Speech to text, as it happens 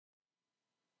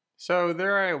So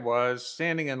there I was,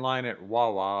 standing in line at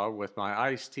Wawa with my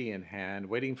iced tea in hand,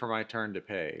 waiting for my turn to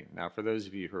pay. Now, for those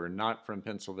of you who are not from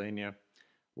Pennsylvania,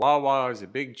 Wawa is a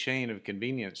big chain of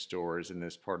convenience stores in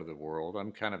this part of the world.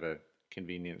 I'm kind of a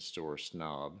convenience store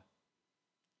snob.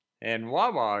 And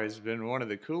Wawa has been one of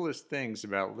the coolest things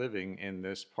about living in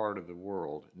this part of the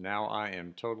world. Now I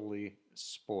am totally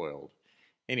spoiled.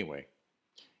 Anyway,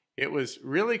 it was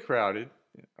really crowded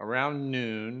around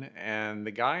noon, and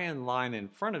the guy in line in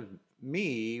front of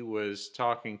me was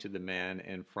talking to the man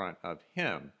in front of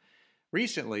him.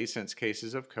 Recently, since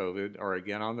cases of COVID are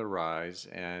again on the rise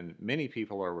and many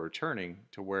people are returning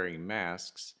to wearing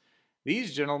masks,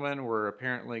 these gentlemen were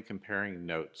apparently comparing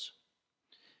notes.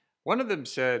 One of them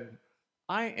said,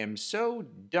 "I am so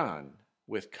done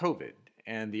with COVID."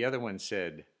 And the other one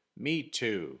said, "Me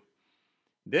too."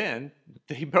 Then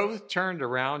they both turned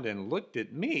around and looked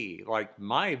at me like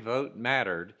my vote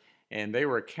mattered and they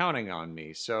were counting on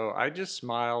me. So I just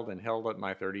smiled and held up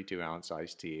my 32-ounce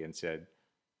iced tea and said,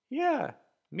 "Yeah,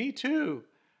 me too."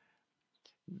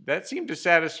 That seemed to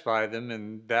satisfy them,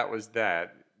 and that was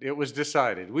that. It was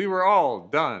decided. We were all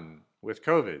done with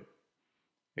COVID,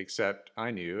 except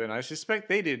I knew, and I suspect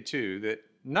they did too, that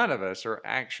none of us are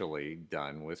actually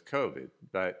done with COVID.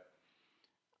 But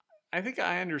I think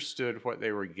I understood what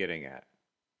they were getting at.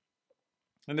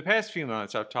 In the past few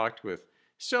months, I've talked with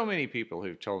so many people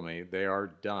who've told me they are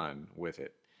done with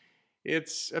it.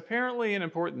 It's apparently an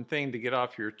important thing to get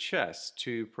off your chest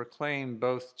to proclaim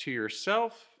both to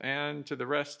yourself and to the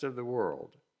rest of the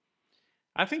world.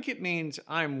 I think it means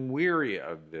I'm weary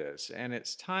of this, and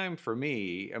it's time for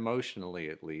me, emotionally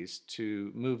at least,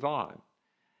 to move on.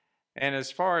 And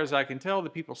as far as I can tell, the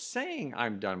people saying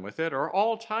I'm done with it are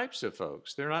all types of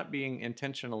folks. They're not being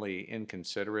intentionally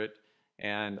inconsiderate,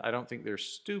 and I don't think they're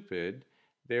stupid.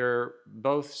 They're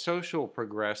both social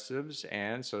progressives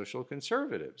and social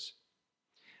conservatives.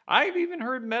 I've even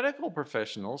heard medical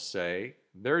professionals say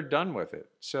they're done with it.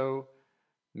 So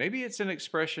maybe it's an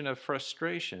expression of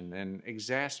frustration and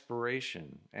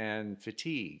exasperation and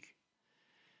fatigue.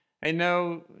 I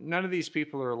know none of these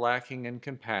people are lacking in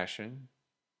compassion.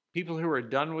 People who are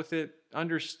done with it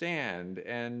understand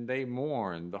and they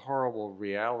mourn the horrible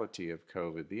reality of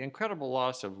COVID, the incredible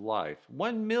loss of life.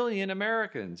 1 million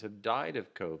Americans have died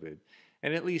of COVID,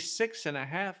 and at least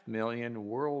 6.5 million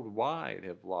worldwide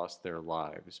have lost their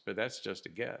lives, but that's just a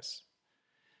guess.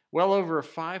 Well over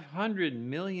 500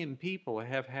 million people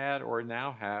have had or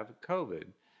now have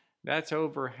COVID. That's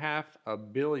over half a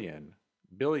billion,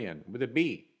 billion with a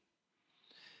B.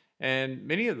 And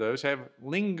many of those have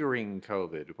lingering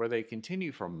COVID, where they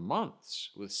continue for months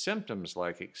with symptoms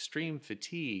like extreme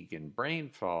fatigue and brain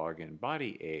fog and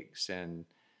body aches, and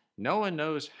no one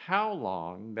knows how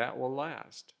long that will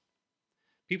last.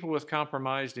 People with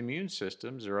compromised immune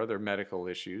systems or other medical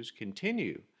issues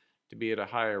continue to be at a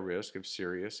higher risk of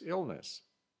serious illness.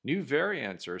 New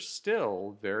variants are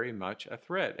still very much a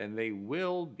threat, and they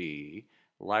will be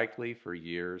likely for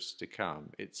years to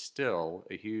come. It's still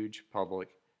a huge public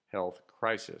health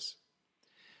crisis.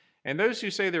 And those who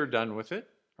say they're done with it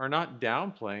are not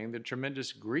downplaying the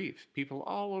tremendous grief people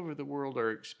all over the world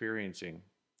are experiencing,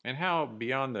 and how,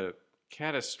 beyond the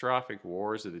catastrophic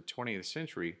wars of the 20th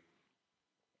century,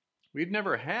 we've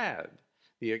never had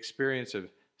the experience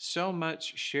of so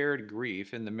much shared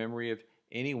grief in the memory of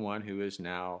anyone who is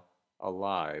now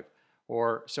alive,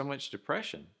 or so much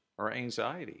depression, or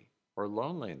anxiety, or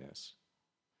loneliness.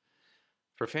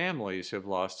 For families who have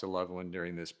lost a loved one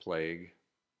during this plague,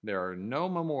 there are no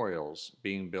memorials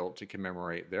being built to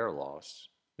commemorate their loss.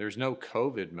 There's no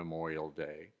COVID Memorial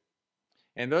Day.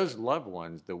 And those loved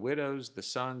ones, the widows, the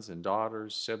sons and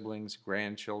daughters, siblings,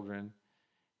 grandchildren,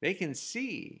 they can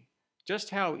see just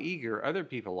how eager other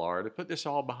people are to put this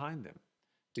all behind them,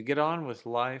 to get on with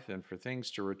life and for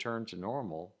things to return to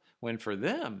normal, when for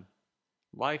them,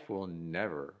 life will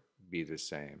never be the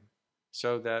same.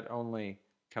 So that only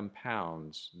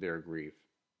compounds their grief.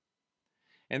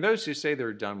 And those who say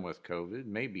they're done with COVID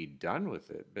may be done with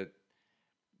it, but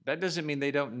that doesn't mean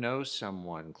they don't know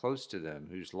someone close to them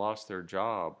who's lost their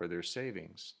job or their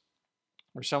savings,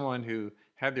 or someone who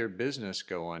had their business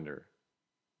go under,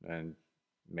 and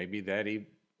maybe that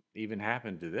even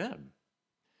happened to them.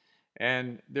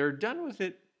 And they're done with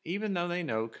it even though they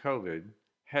know COVID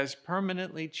has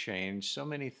permanently changed so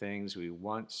many things we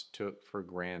once took for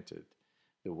granted.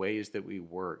 The ways that we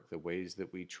work, the ways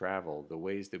that we travel, the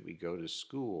ways that we go to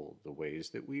school, the ways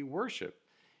that we worship.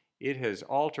 It has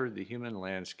altered the human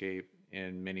landscape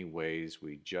in many ways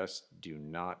we just do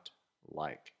not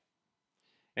like.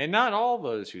 And not all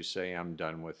those who say I'm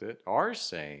done with it are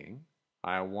saying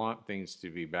I want things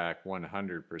to be back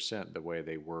 100% the way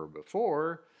they were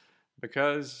before.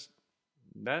 because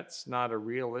that's not a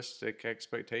realistic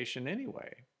expectation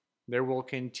anyway. There will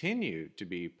continue to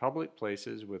be public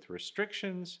places with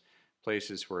restrictions,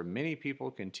 places where many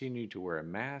people continue to wear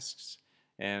masks,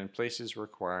 and places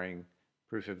requiring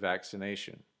proof of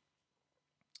vaccination.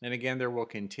 And again, there will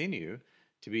continue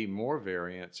to be more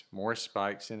variants, more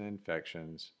spikes in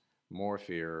infections, more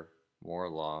fear, more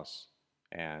loss,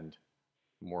 and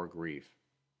more grief.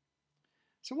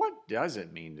 So, what does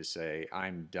it mean to say,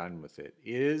 I'm done with it?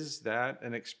 Is that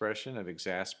an expression of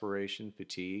exasperation,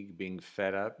 fatigue, being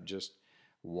fed up, just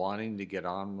wanting to get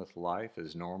on with life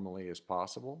as normally as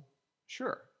possible?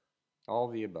 Sure, all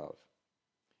the above.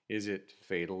 Is it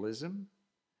fatalism?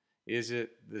 Is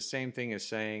it the same thing as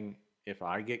saying, if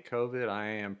I get COVID, I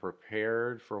am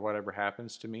prepared for whatever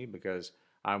happens to me because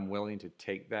I'm willing to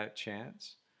take that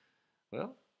chance?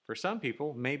 Well, for some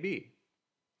people, maybe.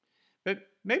 But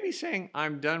maybe saying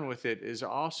I'm done with it is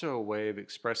also a way of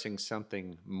expressing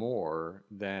something more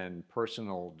than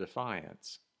personal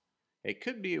defiance. It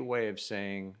could be a way of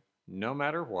saying, no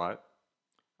matter what,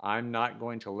 I'm not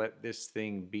going to let this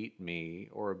thing beat me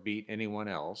or beat anyone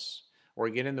else or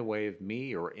get in the way of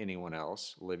me or anyone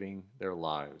else living their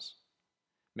lives.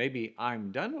 Maybe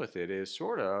I'm done with it is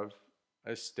sort of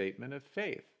a statement of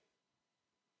faith.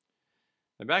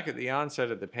 Now, back at the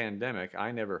onset of the pandemic,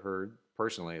 I never heard,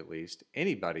 personally at least,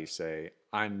 anybody say,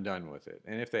 I'm done with it.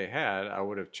 And if they had, I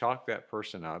would have chalked that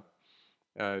person up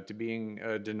to being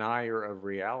a denier of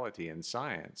reality and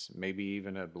science, maybe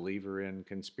even a believer in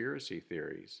conspiracy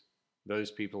theories. Those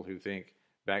people who think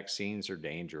vaccines are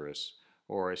dangerous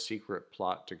or a secret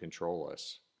plot to control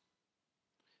us.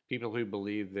 People who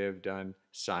believe they've done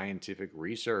scientific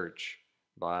research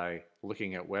by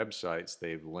looking at websites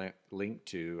they've linked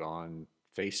to on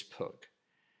Facebook.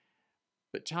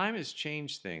 But time has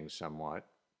changed things somewhat.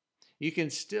 You can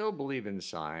still believe in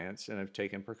science and have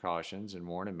taken precautions and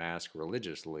worn a mask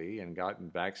religiously and gotten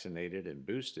vaccinated and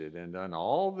boosted and done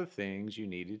all the things you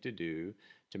needed to do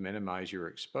to minimize your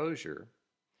exposure.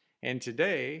 And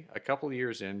today, a couple of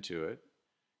years into it,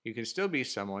 you can still be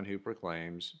someone who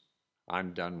proclaims,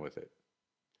 I'm done with it.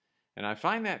 And I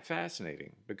find that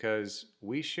fascinating because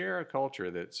we share a culture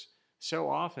that's so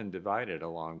often divided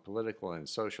along political and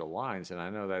social lines, and I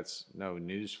know that's no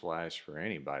newsflash for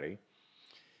anybody,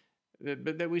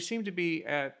 but that we seem to be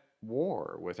at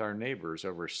war with our neighbors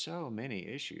over so many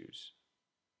issues.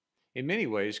 In many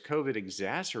ways, COVID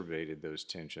exacerbated those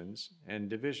tensions and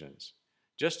divisions.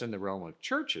 Just in the realm of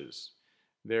churches,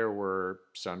 there were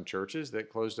some churches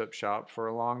that closed up shop for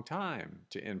a long time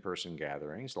to in person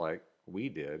gatherings, like we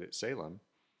did at Salem,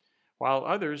 while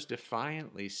others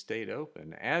defiantly stayed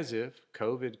open as if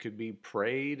COVID could be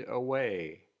prayed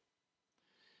away.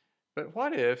 But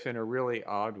what if, in a really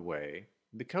odd way,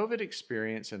 the COVID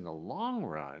experience in the long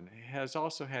run has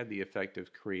also had the effect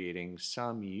of creating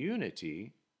some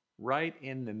unity right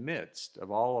in the midst of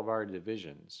all of our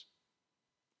divisions?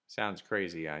 Sounds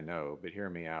crazy, I know, but hear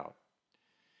me out.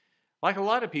 Like a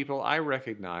lot of people, I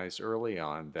recognized early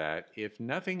on that, if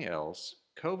nothing else,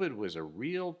 COVID was a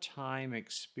real time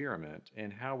experiment in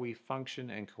how we function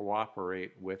and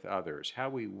cooperate with others, how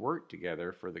we work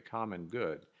together for the common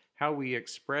good, how we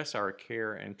express our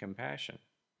care and compassion,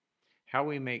 how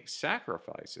we make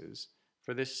sacrifices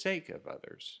for the sake of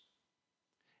others.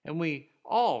 And we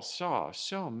all saw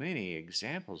so many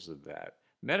examples of that.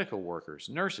 Medical workers,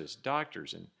 nurses,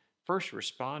 doctors, and first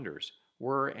responders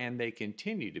were and they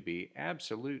continue to be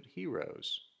absolute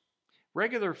heroes.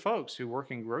 Regular folks who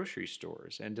work in grocery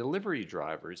stores and delivery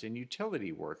drivers and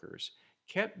utility workers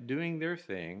kept doing their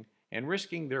thing and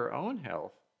risking their own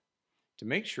health to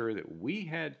make sure that we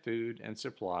had food and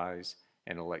supplies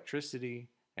and electricity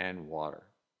and water.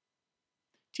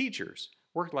 Teachers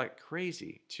worked like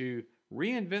crazy to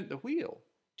reinvent the wheel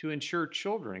to ensure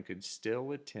children could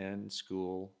still attend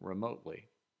school remotely.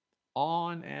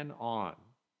 On and on.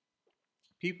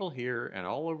 People here and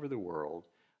all over the world,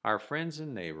 our friends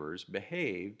and neighbors,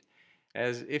 behaved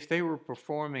as if they were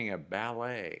performing a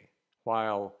ballet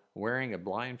while wearing a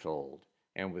blindfold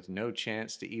and with no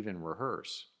chance to even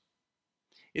rehearse.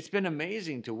 It's been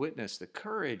amazing to witness the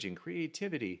courage and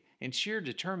creativity and sheer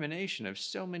determination of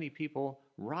so many people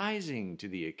rising to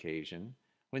the occasion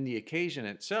when the occasion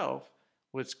itself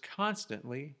was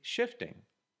constantly shifting.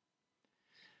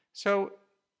 So,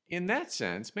 in that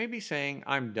sense, maybe saying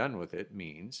I'm done with it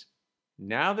means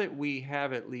now that we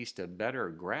have at least a better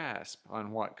grasp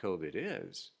on what COVID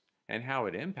is and how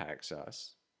it impacts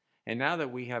us, and now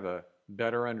that we have a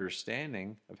better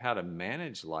understanding of how to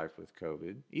manage life with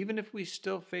COVID, even if we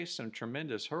still face some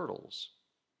tremendous hurdles,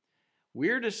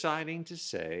 we're deciding to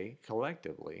say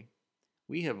collectively,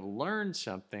 we have learned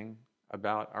something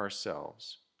about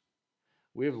ourselves.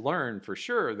 We've learned for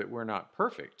sure that we're not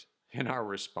perfect in our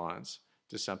response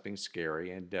to something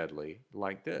scary and deadly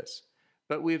like this.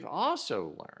 But we've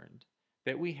also learned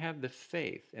that we have the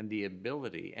faith and the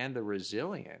ability and the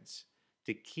resilience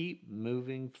to keep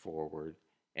moving forward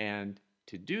and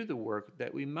to do the work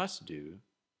that we must do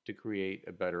to create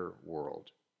a better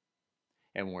world.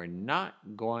 And we're not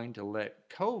going to let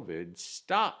COVID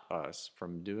stop us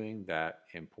from doing that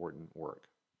important work.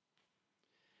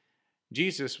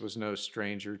 Jesus was no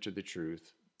stranger to the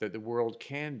truth that the world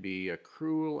can be a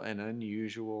cruel and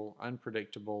unusual,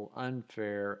 unpredictable,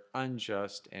 unfair,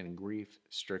 unjust, and grief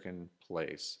stricken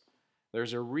place.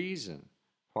 There's a reason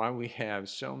why we have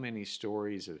so many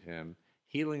stories of him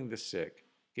healing the sick,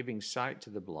 giving sight to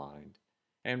the blind,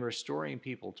 and restoring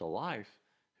people to life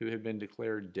who had been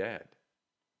declared dead.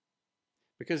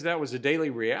 Because that was a daily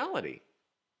reality.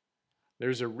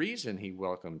 There's a reason he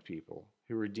welcomed people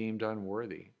who were deemed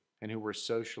unworthy and who were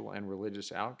social and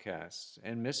religious outcasts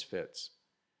and misfits,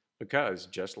 because,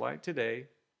 just like today,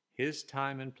 his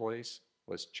time and place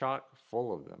was chock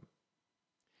full of them.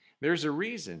 There's a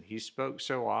reason he spoke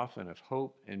so often of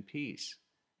hope and peace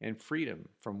and freedom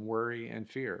from worry and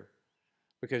fear,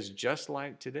 because just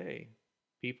like today,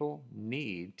 people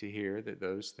need to hear that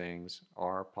those things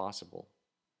are possible.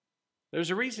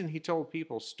 There's a reason he told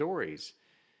people stories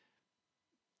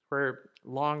where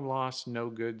long lost, no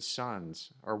good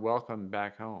sons are welcomed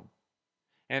back home,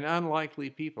 and unlikely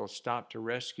people stop to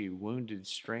rescue wounded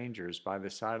strangers by the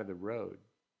side of the road,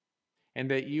 and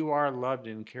that you are loved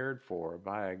and cared for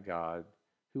by a God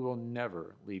who will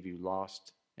never leave you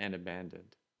lost and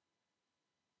abandoned.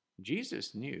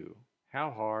 Jesus knew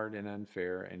how hard and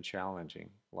unfair and challenging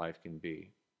life can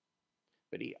be,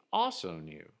 but he also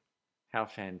knew how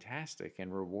fantastic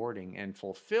and rewarding and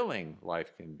fulfilling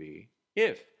life can be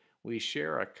if we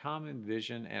share a common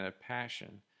vision and a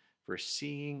passion for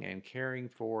seeing and caring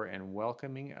for and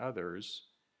welcoming others,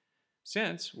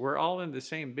 since we're all in the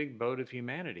same big boat of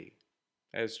humanity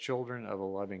as children of a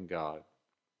loving God.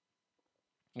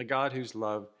 A God whose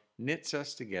love knits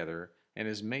us together and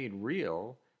is made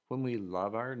real when we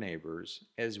love our neighbors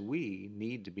as we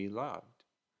need to be loved.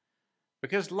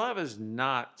 Because love is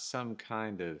not some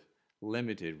kind of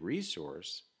limited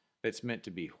resource that's meant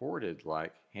to be hoarded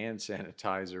like hand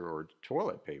sanitizer or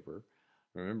toilet paper.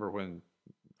 Remember when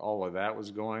all of that was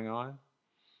going on?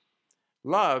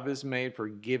 Love is made for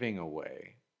giving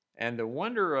away. And the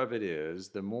wonder of it is,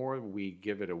 the more we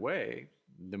give it away,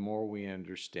 the more we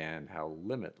understand how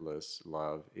limitless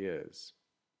love is.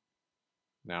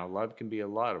 Now, love can be a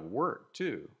lot of work,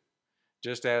 too.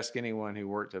 Just ask anyone who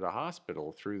worked at a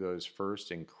hospital through those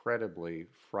first incredibly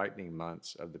frightening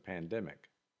months of the pandemic.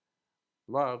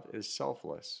 Love is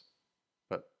selfless,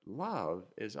 but love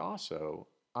is also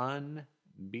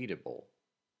unbeatable.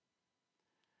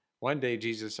 One day,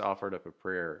 Jesus offered up a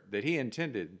prayer that he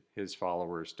intended his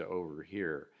followers to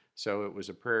overhear. So it was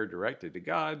a prayer directed to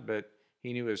God, but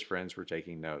he knew his friends were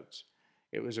taking notes.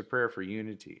 It was a prayer for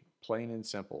unity, plain and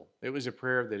simple. It was a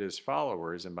prayer that his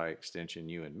followers, and by extension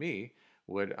you and me,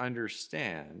 would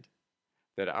understand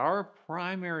that our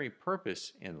primary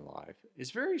purpose in life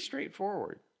is very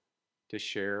straightforward: to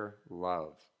share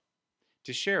love.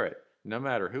 To share it, no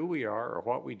matter who we are or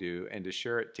what we do, and to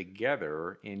share it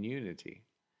together in unity.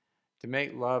 To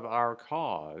make love our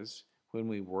cause when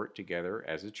we work together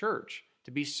as a church.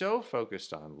 To be so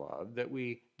focused on love that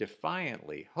we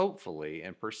defiantly, hopefully,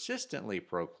 and persistently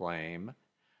proclaim,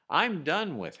 I'm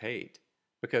done with hate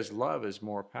because love is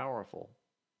more powerful.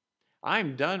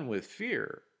 I'm done with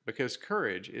fear because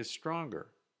courage is stronger.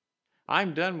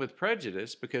 I'm done with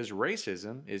prejudice because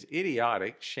racism is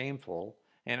idiotic, shameful,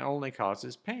 and only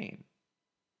causes pain.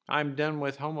 I'm done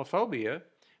with homophobia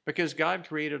because God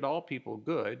created all people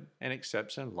good and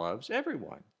accepts and loves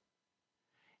everyone.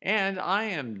 And I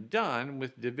am done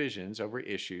with divisions over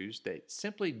issues that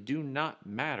simply do not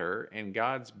matter in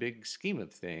God's big scheme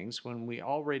of things, when we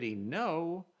already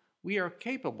know we are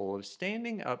capable of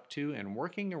standing up to and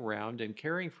working around and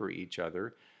caring for each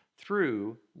other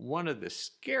through one of the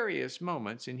scariest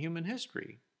moments in human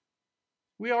history.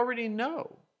 We already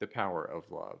know the power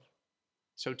of love.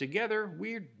 So together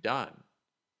we're done,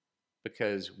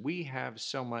 because we have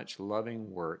so much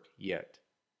loving work yet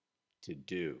to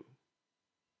do.